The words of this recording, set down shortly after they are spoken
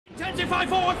Fly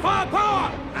forward,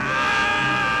 firepower!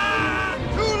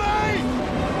 Too late!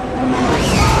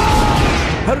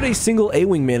 How did a single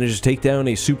A-Wing manage to take down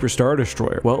a Super Star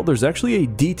Destroyer? Well, there's actually a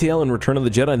detail in Return of the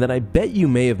Jedi that I bet you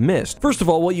may have missed. First of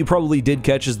all, what you probably did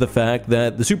catch is the fact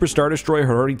that the Super Star Destroyer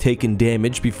had already taken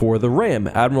damage before the ram.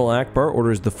 Admiral Akbar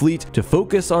orders the fleet to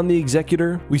focus on the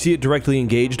Executor. We see it directly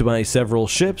engaged by several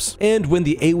ships, and when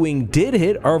the A-Wing did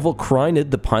hit, Arvel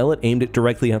Crynyd, the pilot, aimed it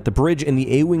directly at the bridge, and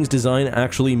the A-Wing's design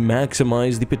actually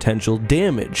maximized the potential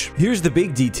damage. Here's the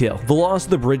big detail. The loss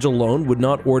of the bridge alone would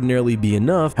not ordinarily be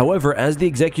enough. However, as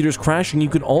the Executor's crashing, you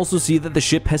can also see that the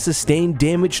ship has sustained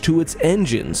damage to its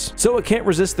engines. So it can't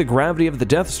resist the gravity of the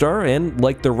Death Star and,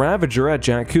 like the Ravager at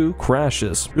Jakku,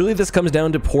 crashes. Really, this comes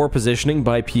down to poor positioning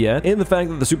by Piet and the fact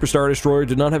that the Super Star Destroyer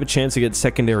did not have a chance to get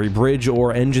secondary bridge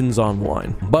or engines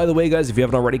online. By the way, guys, if you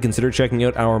haven't already, consider checking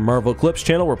out our Marvel Clips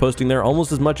channel. We're posting there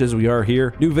almost as much as we are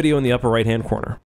here. New video in the upper right hand corner.